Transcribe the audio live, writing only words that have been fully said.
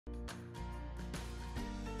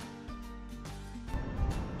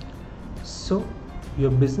So your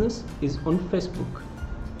business is on Facebook.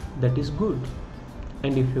 That is good.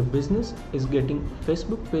 And if your business is getting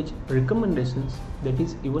Facebook page recommendations, that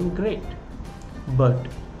is even great. But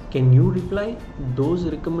can you reply those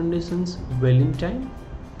recommendations well in time?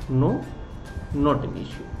 No, not an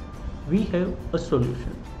issue. We have a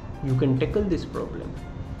solution. You can tackle this problem.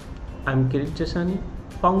 I'm Kirit Chasani,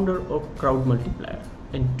 founder of Crowd Multiplier,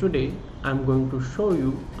 and today I'm going to show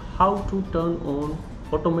you how to turn on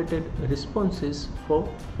automated responses for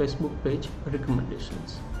Facebook page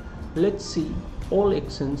recommendations. Let's see all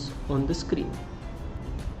actions on the screen.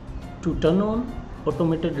 To turn on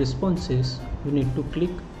automated responses, you need to click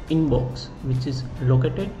Inbox, which is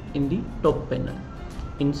located in the top panel.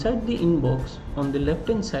 Inside the inbox, on the left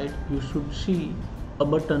hand side, you should see a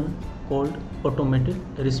button called Automated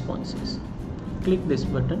Responses. Click this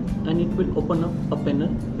button and it will open up a panel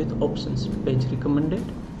with options: page recommended,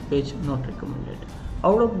 page not recommended.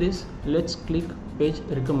 Out of this, let's click page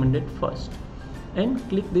recommended first and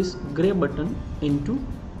click this gray button into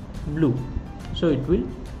blue, so it will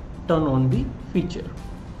turn on the feature.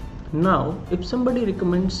 Now if somebody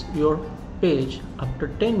recommends your page after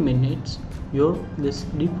 10 minutes, this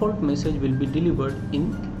default message will be delivered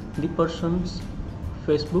in the person's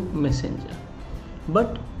Facebook Messenger.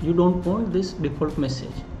 But you don't want this default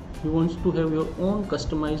message. You want to have your own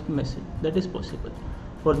customized message. That is possible.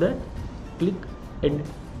 For that, click Add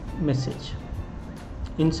Message.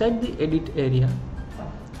 Inside the edit area,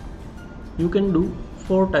 you can do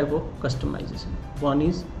 4 types of customization. One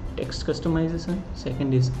is text customization,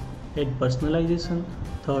 second is add personalization,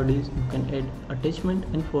 third is you can add attachment,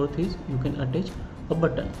 and fourth is you can attach a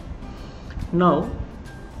button. Now,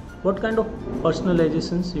 what kind of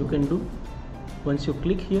personalizations you can do? Once you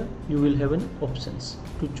click here, you will have an options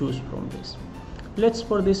to choose from this.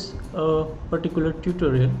 For this particular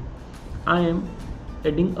tutorial, I am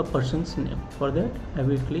adding a person's name. For that, I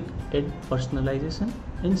will click Add Personalization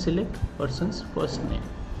and select person's first name,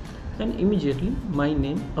 and immediately my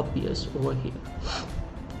name appears over here.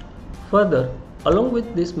 Further, along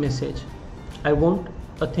with this message, I want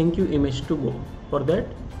a thank you image to go. For that,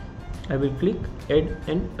 I will click Add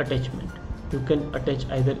an Attachment. You can attach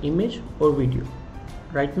either image or video.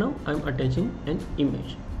 Right now I am attaching an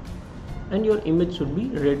image, and your image should be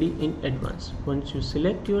ready in advance. Once you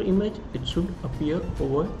select your image, it should appear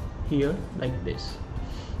over here like this.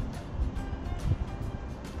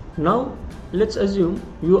 Now let's assume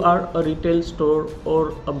you are a retail store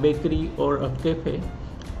or a bakery or a cafe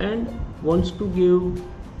and wants to give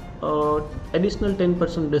additional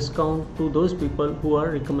 10% discount to those people who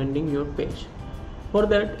are recommending your page. For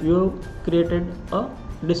that, you have created a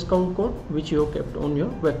discount code which you have kept on your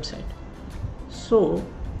website. So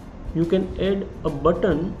you can add a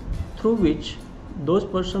button through which those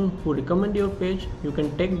persons who recommend your page, you can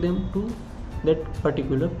take them to that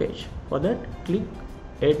particular page. For that, click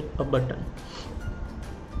Add a Button.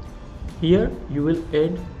 Here you will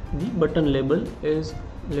add the button label as,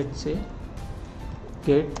 let's say,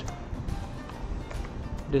 Get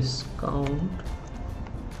Discount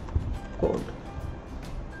Code.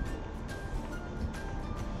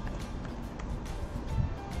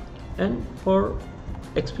 And for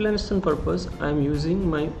explanation purpose, I am using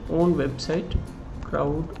my own website,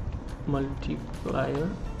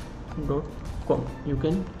 crowdmultiplier.com. You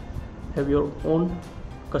can have your own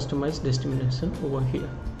customized destination over here.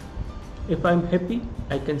 If I am happy,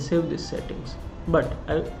 I can save these settings, but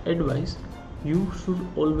I advise you should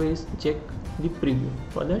always check the preview.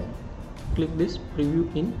 For that, click this preview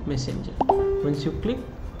in Messenger. Once you click,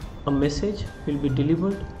 a message will be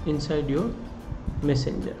delivered inside your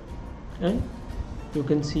Messenger, and you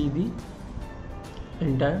can see the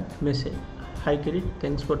entire message. Hi Kirit,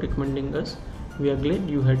 thanks for recommending us. We are glad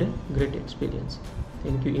you had a great experience.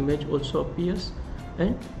 Thank you image also appears,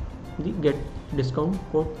 and the Get Discount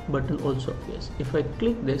Code button also appears. If I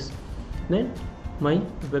click this, then my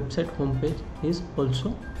website homepage is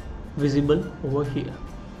also visible over here.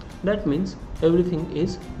 That means everything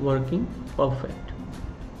is working perfect.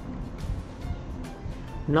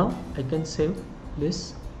 Now I can save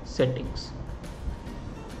this settings.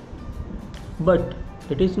 But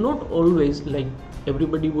it is not always like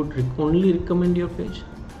everybody would only recommend your page.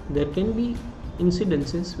 There can be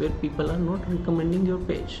incidences where people are not recommending your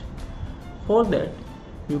page. For that,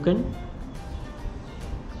 you can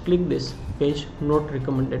click this Page Not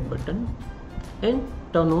Recommended button and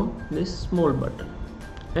turn on this small button,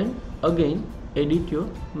 and again edit your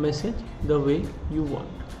message the way you want.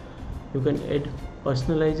 You can add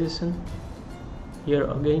personalization. Here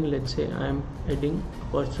again, let's say I am adding a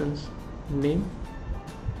person's name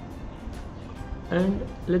and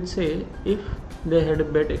let's say if they had a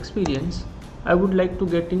bad experience, I would like to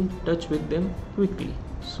get in touch with them quickly.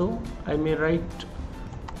 So I may write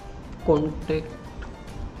contact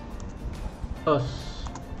us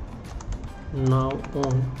now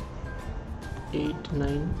on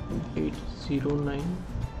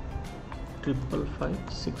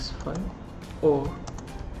 898095565 or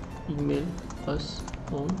email us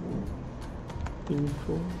on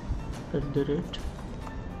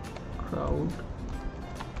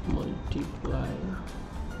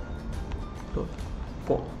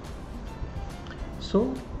info@crowdmultiplier.com.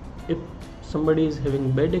 So if somebody is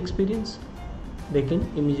having bad experience, they can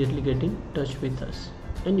immediately get in touch with us,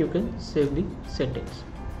 and you can save the settings.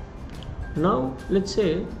 Now let's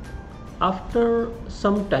say after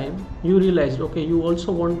some time you realized, okay, you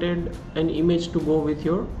also wanted an image to go with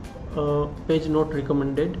your page not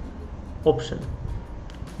recommended option.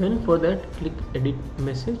 Then for that, click edit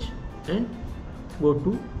message and go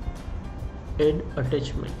to add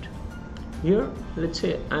attachment. Here let's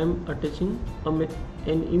say I am attaching an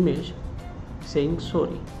image saying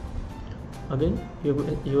sorry. Again,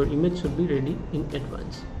 your image should be ready in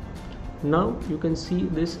advance. Now you can see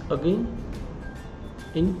this again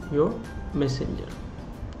in your messenger.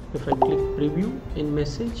 If I click preview in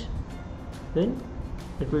message, then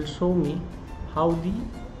it will show me how the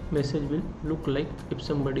message will look like if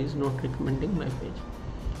somebody is not recommending my page.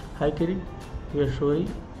 Hi Kirit, we are sorry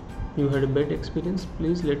you had a bad experience.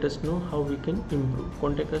 Please let us know how we can improve.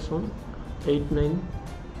 Contact us on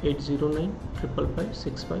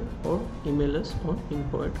 898095565 or email us on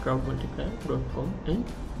info@crowdmultiplier.com, and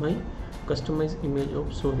my customized image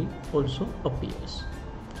of sorry also appears.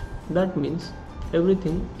 That means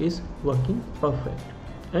everything is working perfect,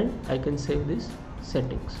 and I can save these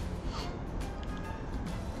settings.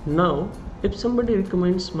 Now if somebody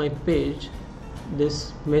recommends my page,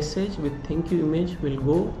 this message with thank you image will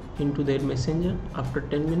go into their messenger after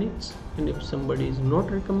 10 minutes, and if somebody is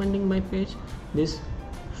not recommending my page, this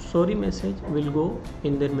sorry message will go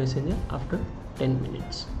in their messenger after 10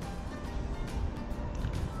 minutes.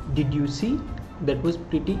 Did you see? That was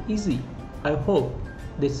pretty easy. I hope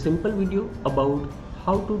this simple video about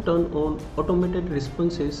how to turn on automated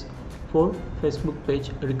responses for Facebook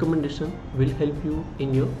page recommendation will help you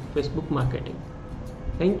in your Facebook marketing.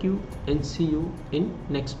 Thank you and see you in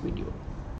next video.